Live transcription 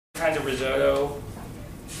kinds of risotto,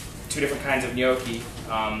 2 different kinds of gnocchi.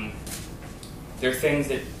 They're things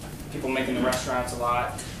that people make in the restaurants a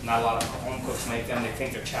lot. Not a lot of home cooks make them. They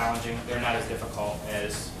think they're challenging. They're not as difficult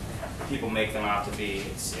as people make them out to be.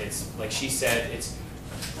 It's like she said, it's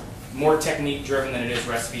more technique driven than it is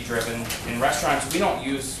recipe driven. In restaurants, we don't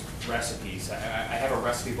use recipes. I have a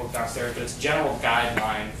recipe book downstairs, but it's a general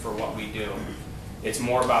guideline for what we do. It's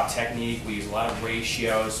more about technique. We use a lot of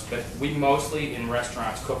ratios, but we mostly in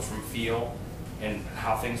restaurants cook from feel and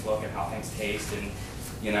how things look and how things taste. And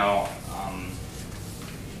you know,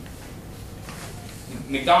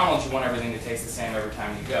 McDonald's, you want everything to taste the same every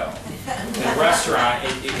time you go. In a restaurant,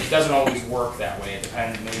 it doesn't always work that way. It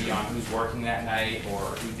depends maybe on who's working that night or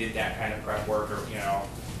who did that kind of prep work, or you know.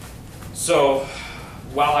 So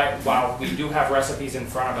while we do have recipes in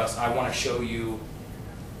front of us, I want to show you,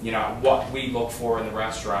 you know, what we look for in the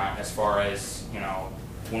restaurant as far as, you know,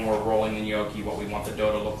 when we're rolling the gnocchi, what we want the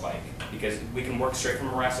dough to look like. Because we can work straight from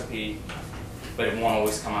a recipe, but it won't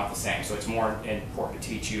always come out the same. So it's more important to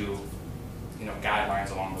teach you, you know,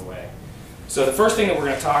 guidelines along the way. So the first thing that we're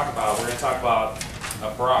going to talk about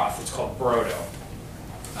a broth. It's called brodo.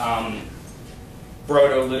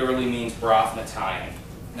 Brodo literally means broth in Italian.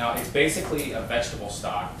 Now it's basically a vegetable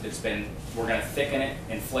stock we're going to thicken it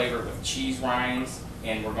and flavor it with cheese rinds,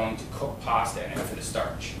 and we're going to cook pasta in it for the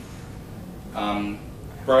starch.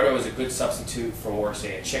 Brodo is a good substitute for,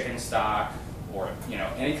 say, a chicken stock or, you know,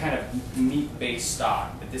 any kind of meat-based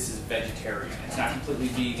stock, but this is vegetarian. It's not completely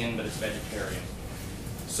vegan, but it's vegetarian.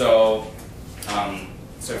 So,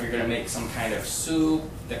 so if you're going to make some kind of soup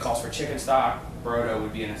that calls for chicken stock, brodo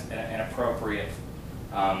would be an appropriate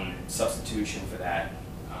substitution for that.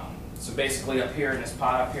 So basically up here in this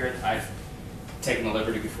pot up here, I've taken the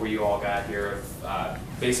liberty before you all got here of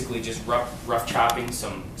basically just rough chopping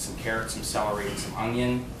some carrots, some celery, and some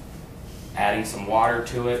onion, adding some water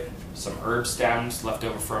to it, some herb stems left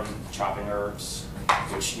over from chopping herbs,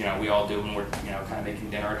 which, you know, we all do when we're, you know, kind of making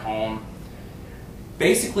dinner at home.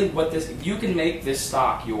 Basically you can make this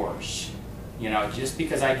stock yours. You know, just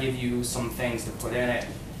because I give you some things to put in it,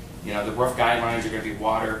 you know, the rough guidelines are going to be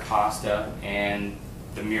water, pasta, and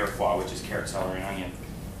the mirepoix, which is carrot, celery, and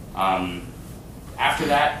onion. After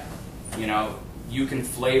that, you know, you can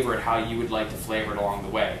flavor it how you would like to flavor it along the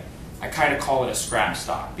way. I kind of call it a scrap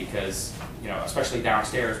stock because, you know, especially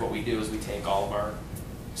downstairs, what we do is we take all of our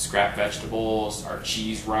scrap vegetables, our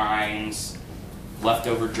cheese rinds,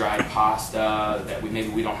 leftover dried pasta that maybe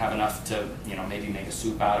we don't have enough to, you know, maybe make a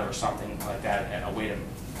soup out of or something like that, and a way to,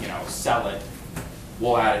 you know, sell it.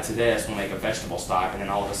 We'll add it to this, we'll make a vegetable stock, and then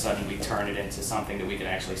all of a sudden we turn it into something that we can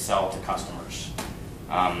actually sell to customers.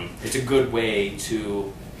 It's a good way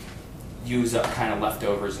to use up kind of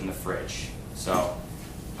leftovers in the fridge. So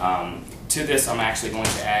to this, I'm actually going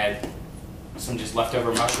to add some just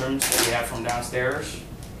leftover mushrooms that we have from downstairs,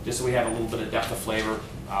 just so we have a little bit of depth of flavor.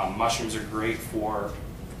 Mushrooms are great for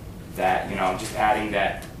that, you know, just adding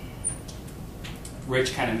that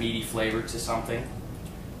rich kind of meaty flavor to something.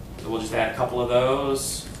 So we'll just add a couple of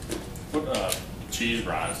those. What cheese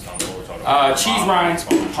rinds? Tell me what we're talking about. Cheese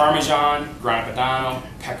rinds, Parmesan, Grana Padano,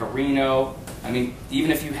 Pecorino. I mean,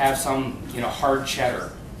 even if you have some, you know, hard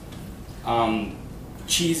cheddar,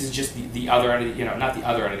 cheese is just the other end of the, you know, not the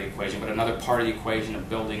other end of the equation, but another part of the equation of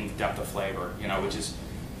building depth of flavor. You know, which is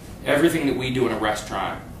everything that we do in a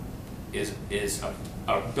restaurant is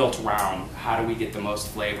built around how do we get the most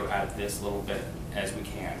flavor out of this little bit as we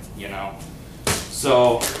can. You know.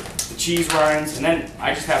 So the cheese rinds, and then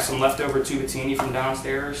I just have some leftover tubatini from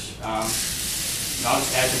downstairs. And I'll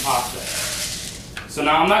just add some pasta. So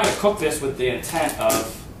now I'm not going to cook this with the intent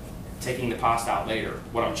of taking the pasta out later.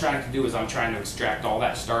 What I'm trying to do is I'm trying to extract all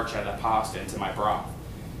that starch out of that pasta into my broth.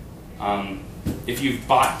 If you've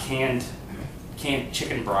bought canned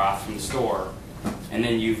chicken broth from the store, and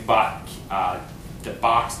then you've bought the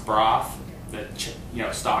boxed broth,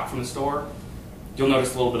 stock from the store, you'll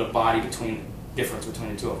notice a little bit of body difference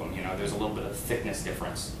between the two of them. You know, there's a little bit of thickness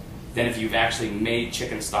difference. Then if you've actually made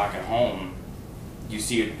chicken stock at home, you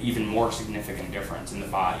see an even more significant difference in the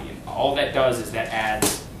body. And all that does is that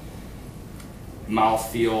adds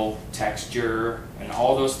mouthfeel, texture, and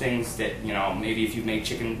all those things that, you know, maybe if you've made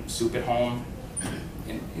chicken soup at home,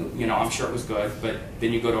 and, you know, I'm sure it was good, but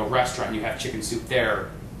then you go to a restaurant and you have chicken soup there,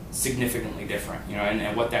 significantly different. You know,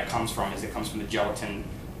 and what that comes from is it comes from the gelatin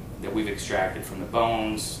that we've extracted from the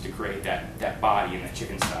bones to create that body in the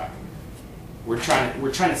chicken stock. We're trying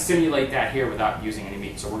to simulate that here without using any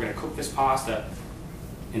meat. So we're going to cook this pasta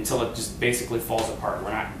until it just basically falls apart.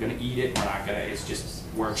 We're not going to eat it.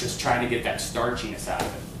 We're just trying to get that starchiness out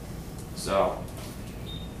of it. So,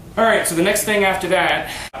 all right. So the next thing after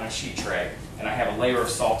that, on a sheet tray, and I have a layer of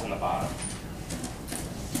salt in the bottom.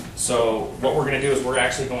 So what we're going to do is we're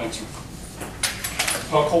actually going to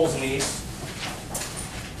poke holes in these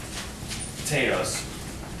potatoes,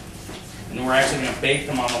 and then we're actually going to bake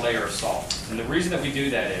them on a layer of salt. And the reason that we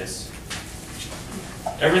do that is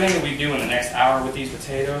everything that we do in the next hour with these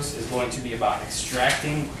potatoes is going to be about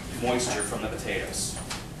extracting moisture from the potatoes.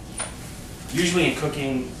 Usually in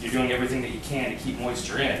cooking, you're doing everything that you can to keep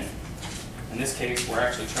moisture in. In this case, we're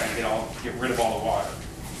actually trying to get rid of all the water.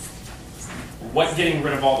 What getting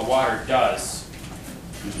rid of all the water does,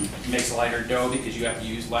 it makes a lighter dough because you have to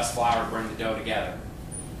use less flour to bring the dough together.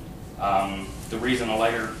 The reason a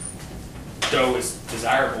lighter dough is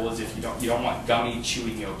desirable is if you don't want gummy,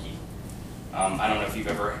 chewy gnocchi. I don't know if you've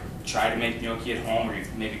ever tried to make gnocchi at home, or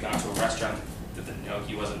you've maybe gone to a restaurant that the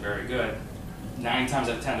gnocchi wasn't very good. 9 times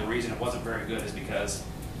out of 10, the reason it wasn't very good is because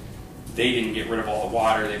they didn't get rid of all the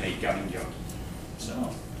water. They made gummy gnocchi.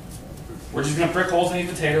 So we're just going to prick holes in these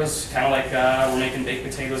potatoes, kind of like we're making baked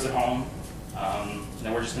potatoes at home. And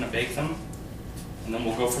then we're just going to bake them, and then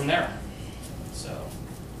we'll go from there. So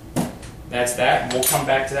that's that. We'll come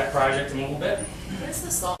back to that project in a little bit. Where's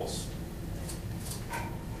the salt?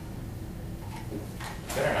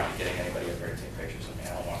 Better not be getting anybody up here to take pictures of me. I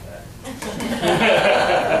don't want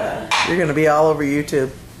that. You're going to be all over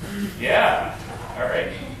YouTube. Yeah. All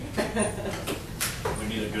right. We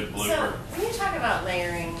need a good So blooper. when you talk about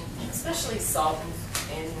layering, especially salt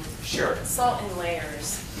and Sure. salt in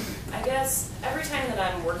layers, I guess every time that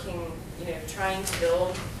I'm working, trying to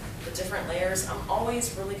build the different layers, I'm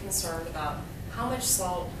always really concerned about how much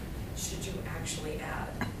salt should you actually add.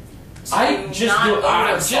 I just not do.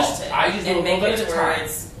 over-salt it I just do a and little make bit it at a to where time.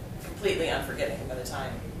 it's completely unforgiving by the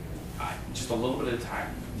time. Just a little bit at a time.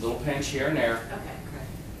 A little pinch here and there.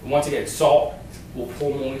 Okay. Once again, salt will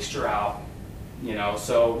pull moisture out.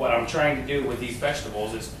 So what I'm trying to do with these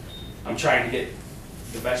vegetables is I'm trying to get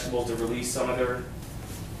the vegetables to release some of their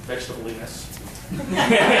vegetableness into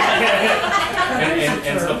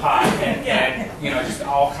the pot, and just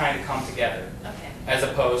all kind of come together. Okay. As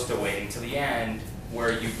opposed to waiting till the end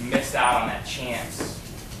where you've missed out on that chance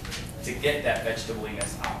to get that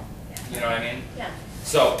vegetableness out. You know what I mean? Yeah.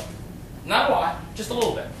 So, not a lot, just a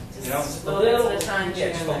little bit. Just a little bit at a time.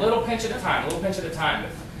 Yeah, just a little pinch at a time, a little pinch at a time.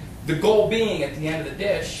 The goal being, at the end of the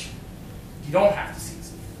dish, you don't have to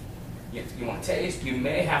season. If you want to taste, you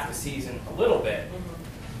may have to season a little bit,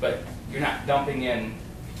 but you're not dumping in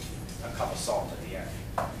a cup of salt at the end.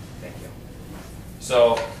 Thank you.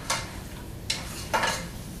 So,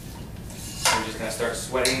 we're just going to start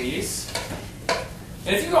sweating these.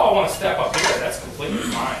 And if you all want to step up here, that's completely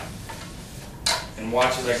fine. And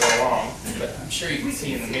watch as I go along. But I'm sure you can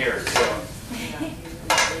see in the mirror. So,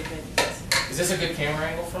 is this a good camera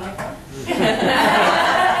angle for me?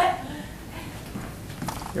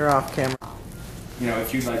 You're off camera.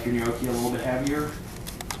 If you'd like your gnocchi a little bit heavier,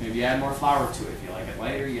 maybe add more flour to it. If you like it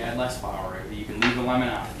lighter, you add less flour. You can leave the lemon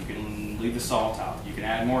out. You can leave the salt out. You can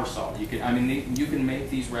add more salt. You can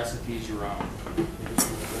make these recipes your own.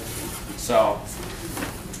 So,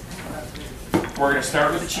 we're going to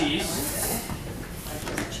start with the cheese.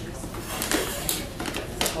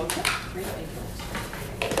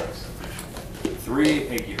 3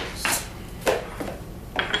 egg yolks.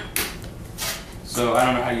 So I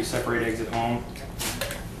don't know how you separate eggs at home,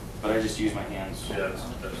 but I just use my hands. Yeah, that's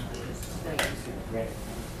good.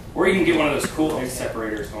 Or you can get one of those cool egg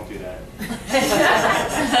separators. Don't do that.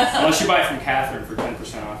 Unless you buy it from Catherine for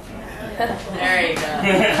 10% off tonight. There you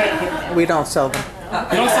go. We don't sell them.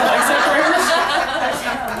 You don't sell egg separators?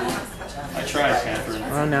 I tried, Catherine.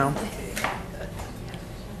 Oh, no.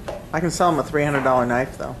 I can sell them a $300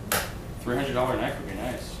 knife, though. $300 knife would be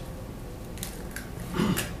nice.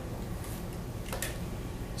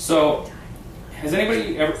 So,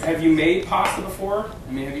 have you made pasta before?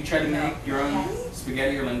 I mean, have you tried to make your own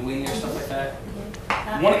spaghetti or linguine or stuff like that?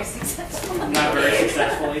 Not very successful. Not very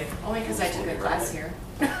successfully. Only because I took a class here.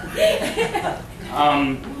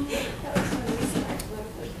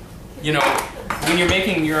 When you're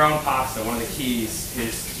making your own pasta, one of the keys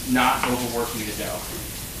is not overworking the dough.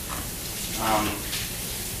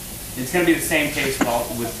 It's going to be the same case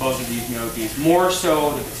with both of these gnocchis. More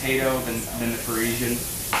so the potato than the Parisian.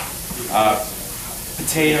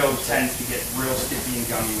 Potato tends to get real sticky and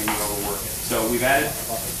gummy when you overwork it. So we've added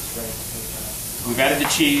the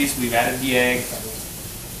cheese, we've added the egg.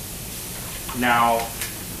 Now,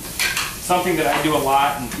 something that I do a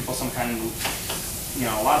lot, and people a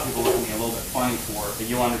lot of people look at me a little bit funny for it, but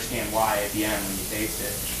you'll understand why at the end when you taste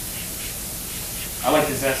it. I like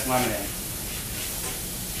to zest lemon in.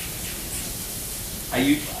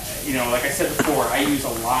 Like I said before, I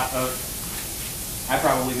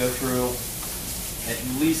probably go through at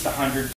least 100